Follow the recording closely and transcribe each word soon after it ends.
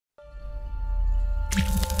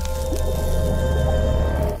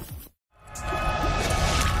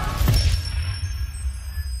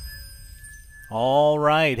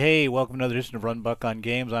right. Hey, welcome to another edition of RunBuck on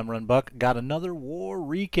Games. I'm RunBuck. Got another war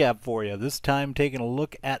recap for you. This time taking a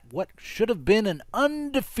look at what should have been an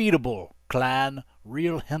undefeatable clan,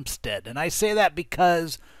 Real Hempstead. And I say that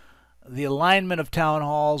because the alignment of town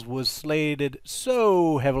halls was slated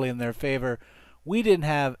so heavily in their favor. We didn't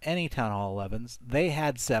have any town hall 11s. They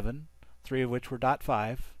had 7, 3 of which were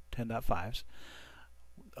 .5, 10.5s.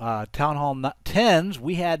 Town hall 10s,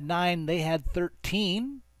 we had 9, they had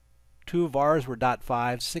 13. 2 of ours were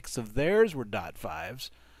 .5, 6 of theirs were .5s,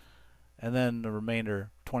 and then the remainder,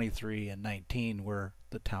 23 and 19, were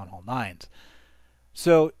the Town Hall 9s.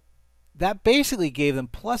 So that basically gave them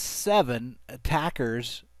 +7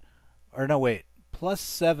 attackers, or no, wait,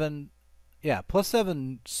 +7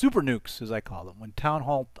 super nukes, as I call them. When Town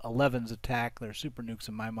Hall 11s attack, they're super nukes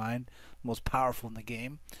in my mind, most powerful in the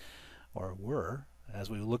game, or were, as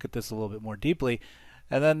we look at this a little bit more deeply.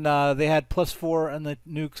 And then they had +4 in the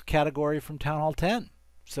nukes category from Town Hall 10.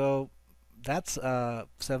 So that's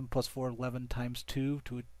 7 + 4, 11 times 2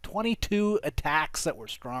 to 22 attacks that were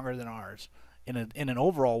stronger than ours in an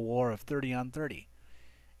overall war of 30 on 30.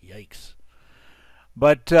 Yikes.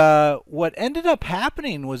 But what ended up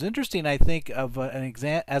happening was interesting, I think, as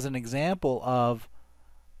an example of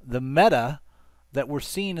the meta that we're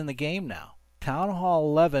seeing in the game now. Town Hall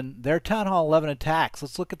 11, their Town Hall 11 attacks,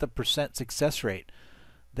 let's look at the % success rate.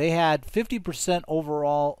 They had 50%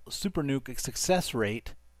 overall super nuke success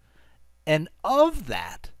rate, and of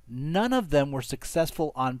that, none of them were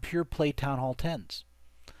successful on pure play Town Hall 10s.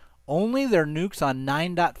 Only their nukes on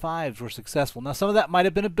 9.5s were successful. Now, some of that might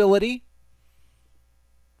have been ability,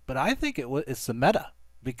 but I think it's the meta,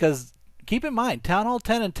 because keep in mind, Town Hall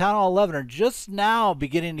 10 and Town Hall 11 are just now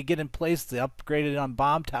beginning to get in place. They upgraded on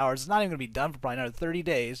bomb towers. It's not even going to be done for probably another 30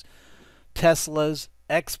 days. Teslas,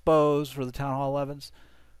 Expos for the Town Hall 11s.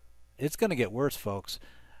 It's going to get worse, folks.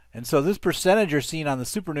 And so this percentage you're seeing on the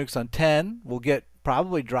super nukes on 10 will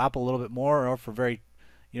probably drop a little bit more, or for very,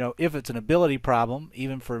 if it's an ability problem,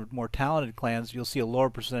 even for more talented clans, you'll see a lower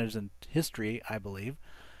percentage than history, I believe.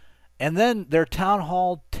 And then their Town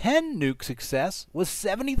Hall 10 nuke success was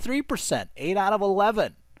 73%, 8 out of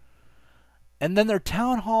 11. And then their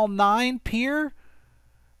Town Hall 9 peer,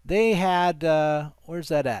 they had, where's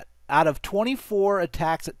that at? Out of 24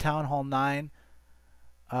 attacks at Town Hall 9,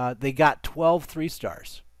 they got 12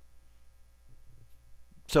 3-stars.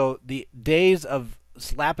 So the days of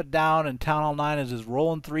slap it down and Town Hall 9 is just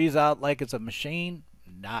rolling 3s out like it's a machine,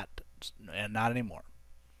 not anymore.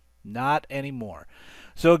 Not anymore.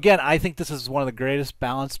 So again, I think this is one of the greatest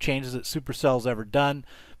balance changes that Supercell's ever done.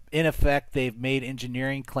 In effect, they've made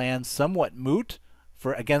engineering clans somewhat moot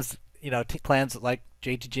against clans like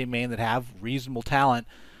JTJ Main that have reasonable talent.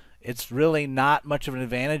 It's really not much of an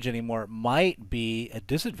advantage anymore. It might be a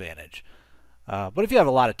disadvantage. But if you have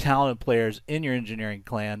a lot of talented players in your engineering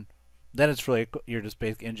clan, then it's really, you're just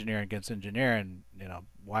basically engineering against engineer, and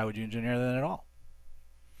why would you engineer then at all?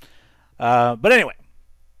 But anyway,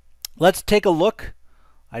 let's take a look.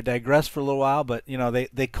 I digress for a little while, but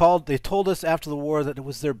they told us after the war that it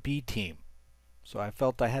was their B team, so I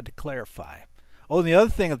felt I had to clarify. Oh, and the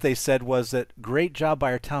other thing that they said was that great job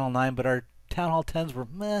by our Town Hall 9, but our Town Hall 10s were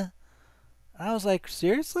meh. I was like,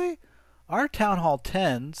 seriously? Our Town Hall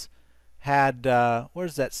 10s had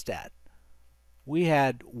where's that stat? We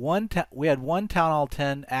had one Town Hall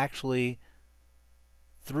 10 actually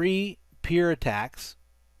 3 peer attacks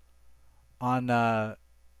on Town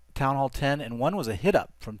Hall 10, and one was a hit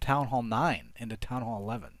up from Town Hall 9 into Town Hall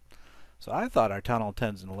 11. So I thought our Town Hall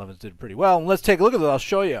 10s and 11s did pretty well. And let's take a look at it. I'll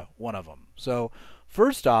show you one of them. So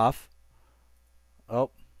first off,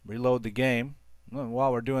 reload the game.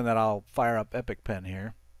 While we're doing that, I'll fire up Epic Pen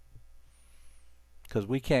here, because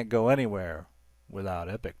we can't go anywhere without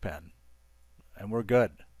Epic Pen, and we're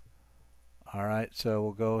good. Alright, so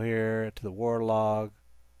we'll go here to the war log.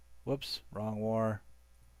 Whoops, wrong war.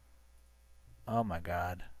 Oh my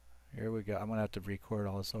god. Here we go. I'm going to have to record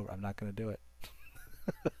all this over. I'm not going to do it.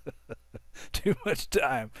 Too much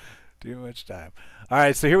time. Too much time.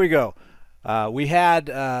 Alright, so here we go. We had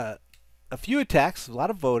a few attacks, a lot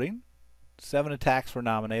of voting. 7 attacks were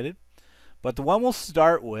nominated. But the one we'll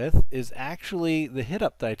start with is actually the hit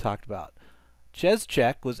up that I talked about.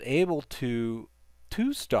 Check was able to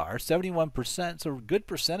 2-star, 71%, so a good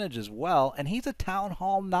percentage as well. And he's a Town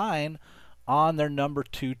Hall 9 on their number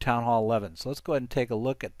 2 Town Hall 11. So let's go ahead and take a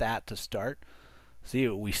look at that to start. See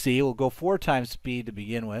what we see. We'll go 4 times speed to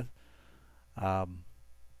begin with. Kind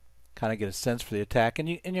of get a sense for the attack.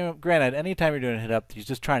 And granted, anytime you're doing a hit up, he's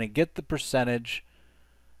just trying to get the percentage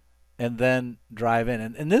and then drive in.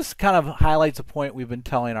 And this kind of highlights a point we've been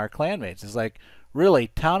telling our clanmates. It's like, really,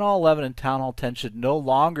 Town Hall 11 and Town Hall 10 should no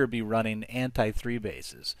longer be running anti-3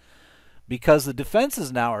 bases, because the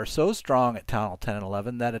defenses now are so strong at Town Hall 10 and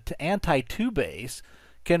 11 that an anti-2 base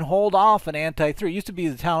can hold off an anti-3. It used to be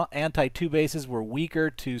the anti-2 bases were weaker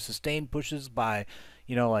to sustain pushes by,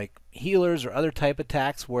 you know, like healers or other type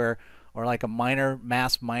attacks, where, or like a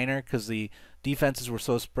mass miner, because the defenses were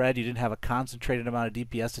so spread you didn't have a concentrated amount of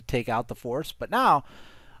DPS to take out the force. But now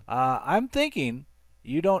I'm thinking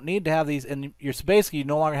you don't need to have these, and you're basically, you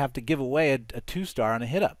no longer have to give away a 2-star on a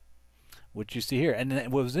hit up, which you see here. And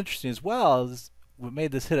then what was interesting as well is what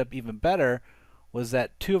made this hit up even better was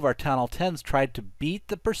that 2 of our Town Hall 10s tried to beat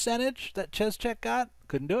the percentage that Check got.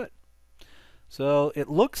 Couldn't do it. So it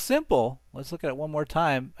looks simple. Let's look at it one more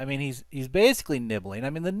time. I mean, he's basically nibbling. I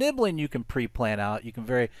mean, the nibbling you can pre-plan out. You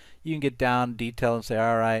can get down detail and say,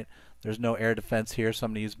 all right, there's no air defense here, so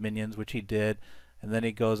I'm going to use minions, which he did. And then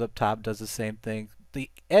he goes up top, does the same thing. The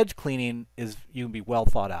edge cleaning is, you can be well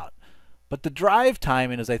thought out. But the drive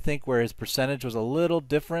timing is, I think, where his percentage was a little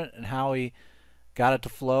different and how he got it to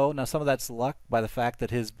flow. Now, some of that's luck by the fact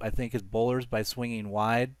that I think his bowlers, by swinging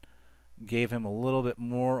wide, gave him a little bit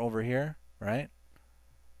more over here, right?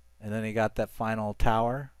 And then he got that final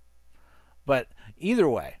tower. But either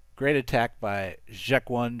way, great attack by Jek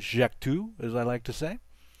 1, Jek 2, as I like to say.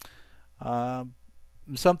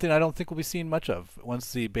 Something I don't think we'll be seeing much of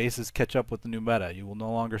once the bases catch up with the new meta. You will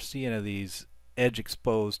no longer see any of these edge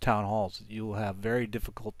exposed town halls. You will have very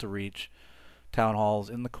difficult to reach town halls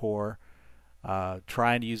in the core,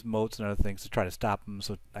 trying to use moats and other things to try to stop them.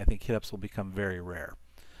 So I think hit ups will become very rare.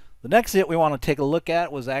 The next hit we want to take a look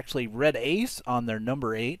at was actually RedAce on their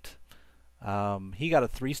number 8. He got a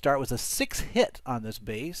 3-star. It was a 6 hit on this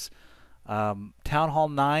base. Town Hall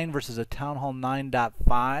 9 versus a Town Hall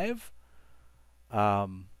 9.5.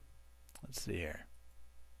 Let's see here.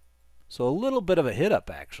 So a little bit of a hit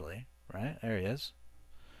up, actually, right? There he is.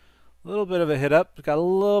 A little bit of a hit up. Got a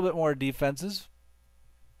little bit more defenses.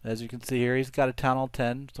 As you can see here, he's got a Town Hall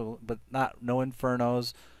 10, so, but no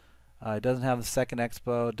Infernos. It doesn't have the second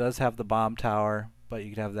Expo. It does have the bomb tower, but you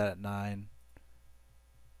could have that at 9.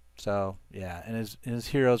 So yeah, and his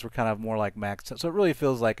heroes were kind of more like maxed. So it really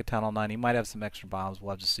feels like a Town Hall 9. He might have some extra bombs. We'll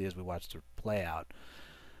have to see as we watch the play out.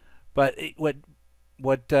 But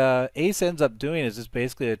what Ace ends up doing is just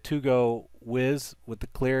basically a 2-go whiz with the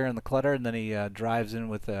clear and the clutter, and then he drives in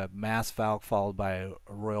with a mass Valk followed by a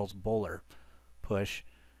Royals bowler push,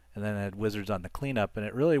 and then had wizards on the cleanup, and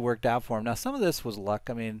it really worked out for him. Now some of this was luck.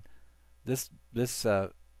 I mean, this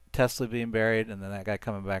Tesla being buried and then that guy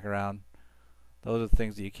coming back around, those are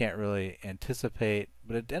things that you can't really anticipate,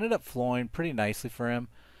 but it ended up flowing pretty nicely for him.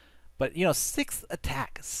 But you know, 6th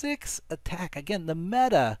attack again. The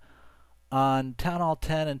meta on Town Hall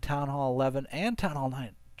 10 and Town Hall 11 and Town Hall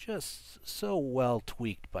 9 just so well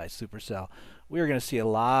tweaked by Supercell. We are going to see a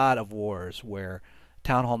lot of wars where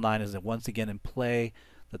Town Hall 9 is once again in play,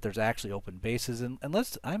 that there's actually open bases. And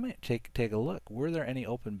I might take a look. Were there any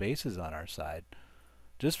open bases on our side?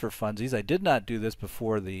 Just for funsies. I did not do this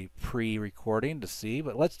before the pre-recording to see,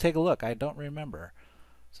 but let's take a look. I don't remember.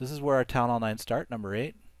 So this is where our Town Hall 9 start, number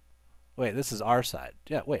 8. Wait, this is our side.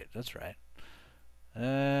 Yeah, wait, that's right.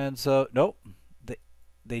 And so, nope.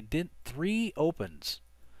 They did 3 opens.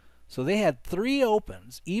 So they had 3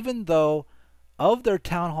 opens, even though of their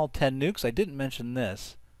Town Hall 10 nukes, I didn't mention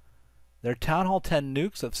this, their Town Hall 10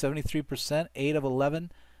 nukes of 73%, 8 of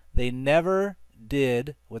 11, they never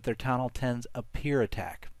did with their Town Hall 10s a peer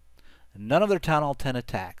attack. None of their Town Hall 10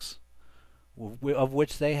 attacks, of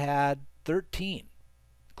which they had 13,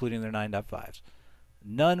 including their 9.5s,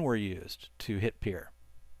 none were used to hit peer.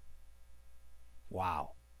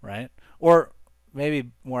 Wow, right? Or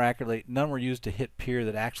maybe more accurately, none were used to hit peer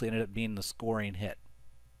that actually ended up being the scoring hit.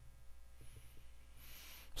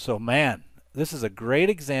 So man, this is a great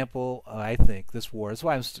example, I think, this war. That's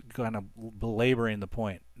why I'm kind of belaboring the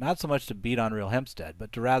point. Not so much to beat on real Hempstead,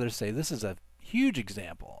 but to rather say this is a huge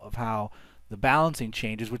example of how the balancing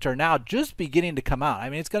changes, which are now just beginning to come out. I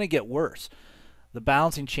mean, it's going to get worse. The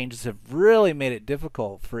balancing changes have really made it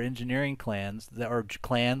difficult for engineering clans,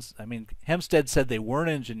 I mean, Hempstead said they weren't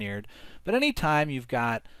engineered, but anytime you've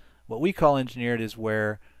got what we call engineered is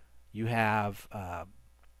where you have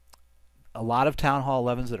a lot of Town Hall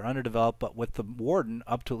 11s that are underdeveloped, but with the Warden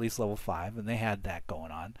up to at least level 5, and they had that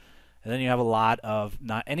going on. And then you have a lot of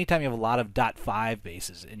anytime you have a lot of .5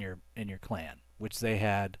 bases in your clan, which they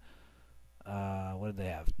had. What did they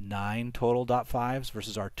have? 9 total .5s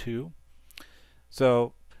versus our 2.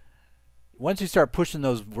 So once you start pushing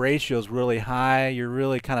those ratios really high, you're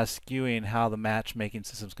really kind of skewing how the matchmaking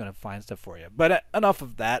system's going to find stuff for you. But enough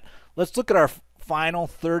of that. Let's look at our final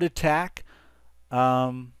 3rd attack.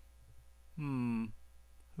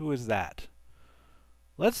 Who is that?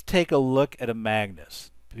 Let's take a look at Amagnus.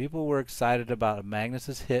 People were excited about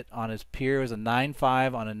Amagnus' hit on his peer. It was a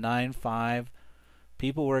 9-5 on a 9-5.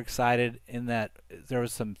 People were excited in that there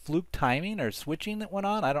was some fluke timing or switching that went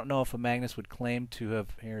on. I don't know if Amagnus would claim to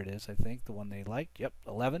have, here it is, I think, the one they liked. Yep,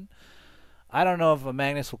 11. I don't know if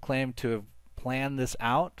Amagnus will claim to have planned this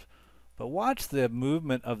out, but watch the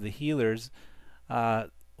movement of the healers.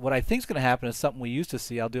 What I think is going to happen is something we used to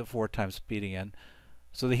see. I'll do it 4 times speed again.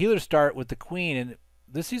 So the healers start with the queen, and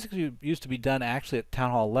this used to be done actually at Town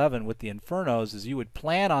Hall 11 with the Infernos, is you would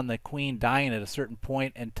plan on the queen dying at a certain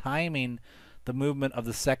point and timing the movement of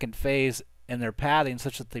the second phase and their pathing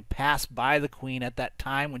such that they pass by the queen at that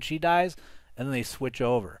time when she dies, and then they switch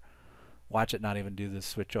over. Watch it not even do this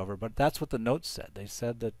switch over, but that's what the notes said. They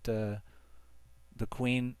said that the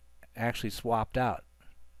queen actually swapped out.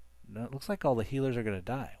 Now, it looks like all the healers are going to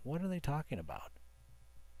die. What are they talking about?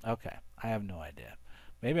 Okay, I have no idea.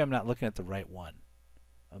 Maybe I'm not looking at the right one.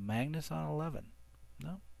 Amagnus on 11.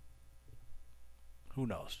 No? Who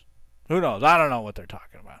knows? Who knows? I don't know what they're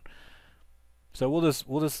talking about. So we'll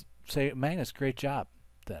just say, Amagnus, great job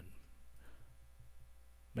then.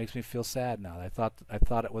 Makes me feel sad now. I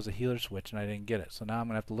thought it was a healer switch and I didn't get it. So now I'm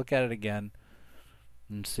gonna have to look at it again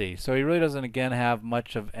and see. So he really doesn't again have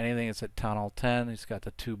much of anything. It's at Town Hall 10. He's got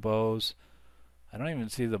the 2 bows. I don't even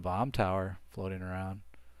see the bomb tower floating around.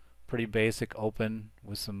 Pretty basic open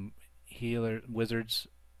with some healer wizards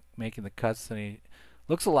making the cuts, and he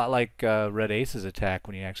looks a lot like RedAce's attack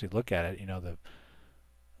when you actually look at it. You know,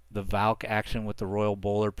 the Valk action with the Royal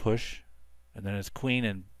Bowler push, and then his queen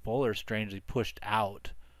and bowler strangely pushed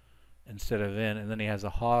out instead of in, and then he has a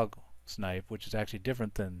hog snipe, which is actually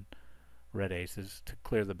different than RedAce's, to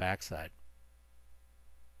clear the backside.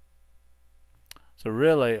 So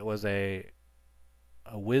really it was a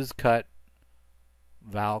whiz cut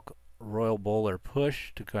Valk Royal Bowler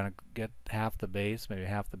push to kind of get half the base, maybe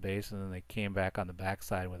half the base, and then they came back on the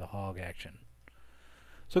backside with a hog action.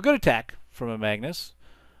 So good attack from Amagnus.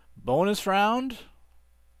 Bonus round.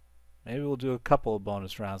 Maybe we'll do a couple of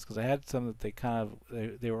bonus rounds because I had some that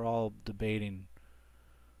they were all debating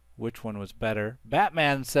which one was better.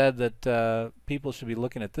 Batman said that people should be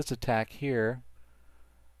looking at this attack here.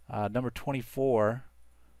 Number 24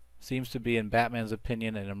 seems to be, in Batman's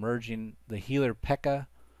opinion, the healer P.E.K.K.A.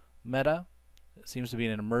 meta. It seems to be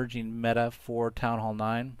an emerging meta for Town Hall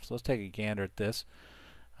 9. So let's take a gander at this.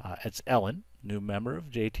 It's Ellen, new member of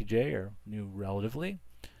JTJ, or new relatively,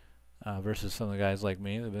 versus some of the guys like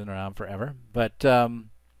me that have been around forever. But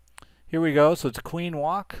here we go. So it's a queen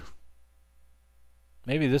walk.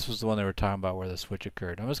 Maybe this was the one they were talking about where the switch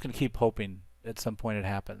occurred. I'm just going to keep hoping at some point it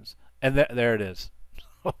happens. And there it is.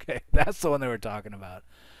 Okay, that's the one they were talking about.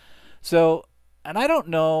 So, and I don't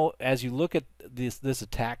know, as you look at this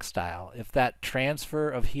attack style, if that transfer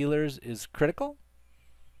of healers is critical.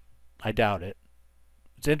 I doubt it.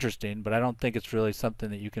 It's interesting, but I don't think it's really something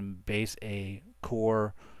that you can base a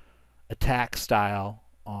core attack style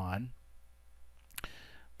on.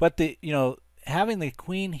 But having the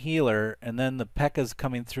queen healer and then the P.E.K.K.As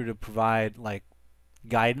coming through to provide like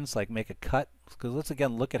guidance, like make a cut. Because let's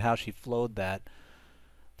again look at how she flowed that.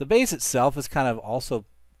 The base itself is kind of also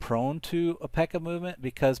prone to a P.E.K.K.A. movement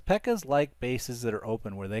because P.E.K.K.As like bases that are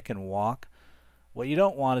open where they can walk. What you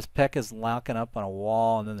don't want is P.E.K.K.As locking up on a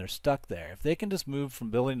wall and then they're stuck there. If they can just move from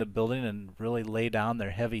building to building and really lay down their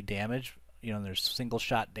heavy damage, their single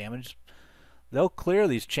shot damage, they'll clear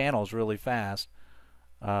these channels really fast.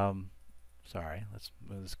 Sorry, let's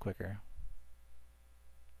move this quicker.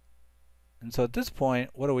 And so at this point,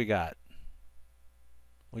 what do we got?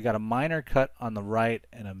 We got a minor cut on the right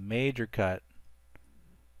and a major cut.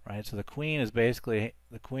 Right, so the queen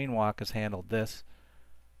walk has handled this.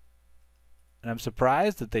 And I'm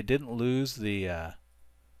surprised that they didn't lose the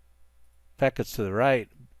P.E.K.K.As to the right.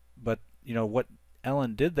 But, what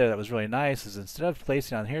Ellen did there that was really nice is instead of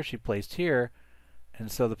placing on here, she placed here.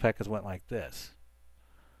 And so the P.E.K.K.As went like this.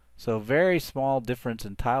 So very small difference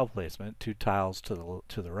in tile placement, 2 tiles to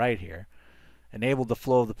the right here. Enabled the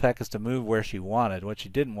flow of the P.E.K.K.As to move where she wanted. What she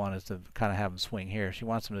didn't want is to kind of have them swing here. She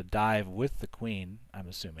wants them to dive with the queen, I'm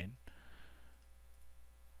assuming.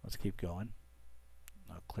 Let's keep going.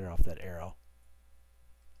 I'll clear off that arrow.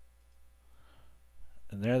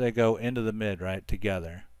 And there they go into the mid, right,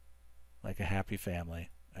 together, like a happy family.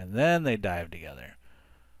 And then they dive together.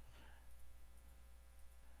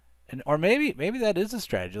 Or maybe that is a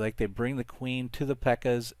strategy, like they bring the queen to the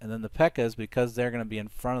P.E.K.K.As, and then the P.E.K.K.As, because they're going to be in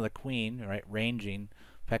front of the queen, right, ranging,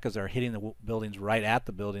 P.E.K.K.As are hitting the buildings right at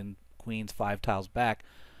the building, queen's 5 tiles back,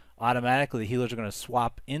 automatically the healers are going to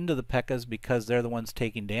swap into the P.E.K.K.As because they're the ones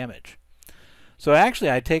taking damage. So actually,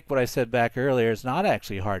 I take what I said back earlier. It's not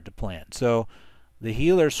actually hard to plan. So the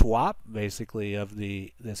healer swap, basically, of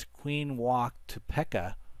this queen walk to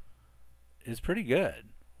P.E.K.K.A. is pretty good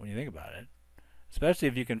when you think about it. Especially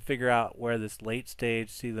if you can figure out where this late stage,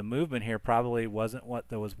 see the movement here probably wasn't what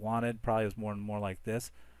that was wanted. Probably was more and more like this.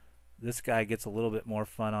 This guy gets a little bit more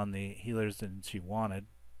fun on the healers than she wanted.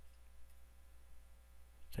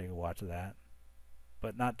 Take a watch of that.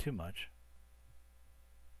 But not too much.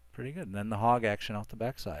 Pretty good. And then the hog action off the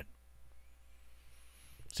backside.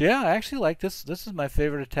 So yeah, I actually like this. This is my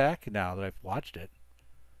favorite attack now that I've watched it.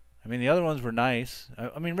 I mean, the other ones were nice.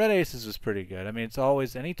 I mean, RedAce's was pretty good. I mean, it's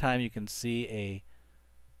always, anytime you can see a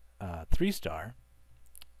 3-star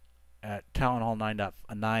at Town Hall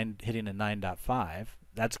 9 hitting a 9.5,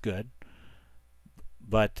 that's good.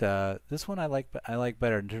 But this one I like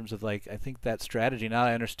better in terms of, like, I think that strategy. Now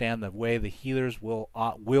I understand the way the healers will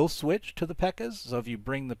switch to the P.E.K.K.A.s. So if you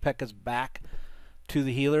bring the P.E.K.K.A.s back to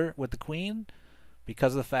the healer with the queen,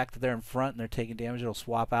 because of the fact that they're in front and they're taking damage, it'll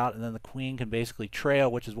swap out, and then the queen can basically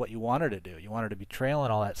trail, which is what you want her to do. You want her to be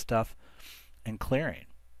trailing all that stuff and clearing.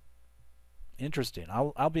 Interesting.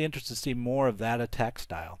 I'll be interested to see more of that attack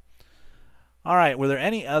style. All right, were there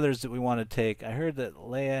any others that we want to take? I heard that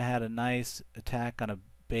Leia had a nice attack on a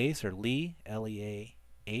base, or Lee,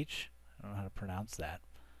 L-E-A-H. I don't know how to pronounce that.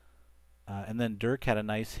 And then Dirk had a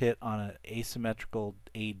nice hit on an asymmetrical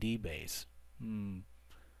AD base.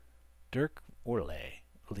 Dirk or Lee.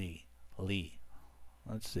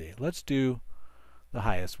 Let's see. Let's do the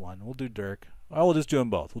highest one. We'll do Dirk. Well, we'll just do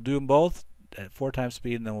them both. We'll do them both at 4 times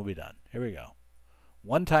speed, and then we'll be done. Here we go.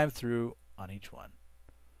 1 time through on each one.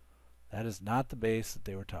 That is not the base that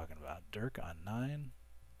they were talking about. Dirk on 9.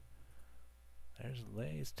 There's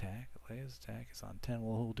Leia's attack. Leia's attack is on 10.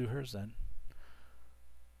 Well, we'll do hers then.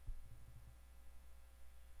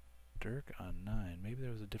 Dirk on 9. Maybe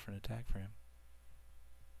there was a different attack for him.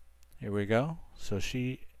 Here we go. So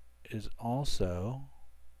she is also...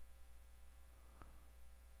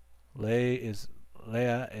 Leia is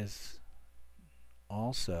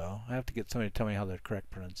also... I have to get somebody to tell me how the correct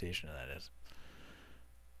pronunciation of that is.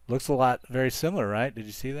 Looks a lot very similar, right? Did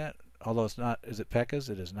you see that? Although it's not, is it P.E.K.K.A.s?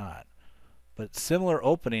 It is not. But similar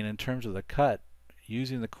opening in terms of the cut,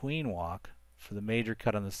 using the queen walk for the major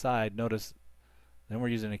cut on the side. Notice then we're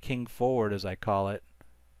using a king forward, as I call it,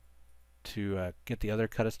 to get the other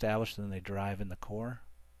cut established, and then they drive in the core.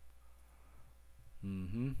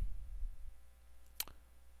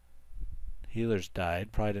 Healers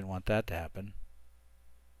died. Probably didn't want that to happen.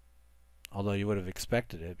 Although you would have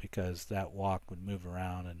expected it, because that walk would move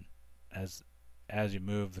around, and as you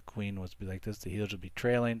move, the queen would be like this. The healers would be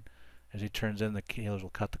trailing. As he turns in, the healers will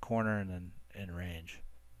cut the corner and then in range.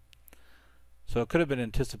 So it could have been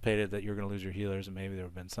anticipated that you were going to lose your healers, and maybe there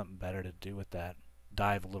would have been something better to do with that.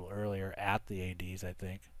 Dive a little earlier at the ADs, I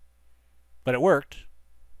think. But it worked,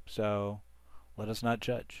 so let us not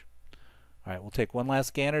judge. All right, we'll take one last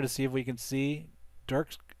scanner to see if we can see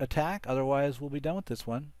Dirk's attack. Otherwise, we'll be done with this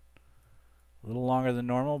one. A little longer than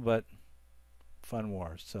normal, but fun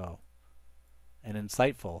war. So, and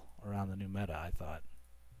insightful around the new meta, I thought.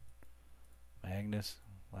 Amagnus,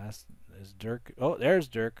 last is Dirk. Oh, there's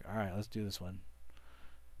Dirk. All right, let's do this one.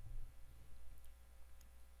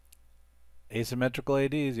 Asymmetrical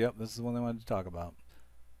ADs. Yep, this is the one I wanted to talk about.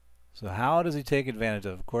 So how does he take advantage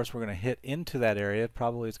of? Of course, we're going to hit into that area.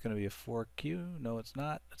 Probably it's going to be a 4Q. No, it's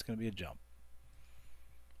not. It's going to be a jump.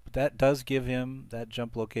 But that does give him, that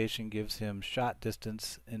jump location gives him shot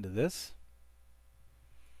distance into this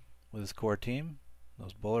with his core team.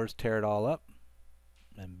 Those bowlers tear it all up,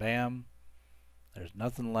 and bam, there's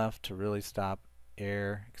nothing left to really stop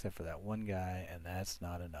air except for that one guy, and that's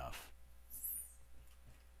not enough.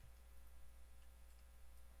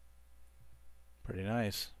 Pretty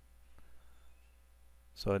nice.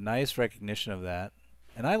 So a nice recognition of that.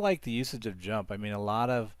 And I like the usage of jump. I mean, a lot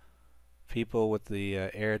of people with the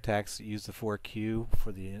air attacks use the 4Q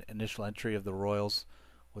for the initial entry of the Royals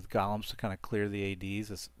with golems to kind of clear the ADs,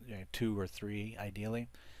 as, 2 or 3 ideally.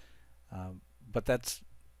 But that's,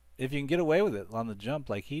 if you can get away with it on the jump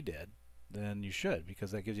like he did, then you should,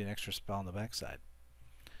 because that gives you an extra spell on the backside.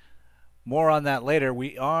 More on that later.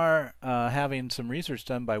 We are having some research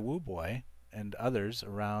done by Wooboy and others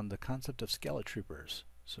around the concept of Skeletroopers.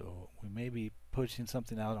 So we may be pushing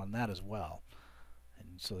something out on that as well.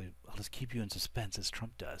 And so I'll just keep you in suspense as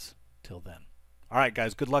Trump does till then. All right,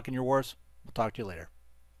 guys, good luck in your wars. We'll talk to you later.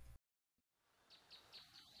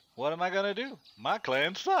 What am I gonna do? My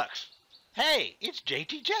clan sucks. Hey, it's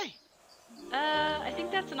JTJ. I think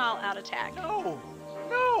that's an all-out attack. No,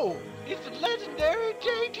 it's the legendary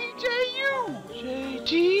JTJU.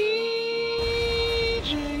 JTJU.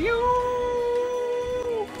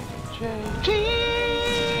 JTJ.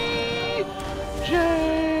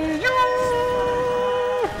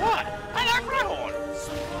 What? I like Wryhorn.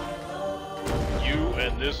 You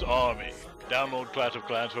and this army. Download Clash of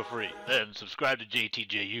Clans for free. Then subscribe to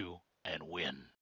JTJU and win.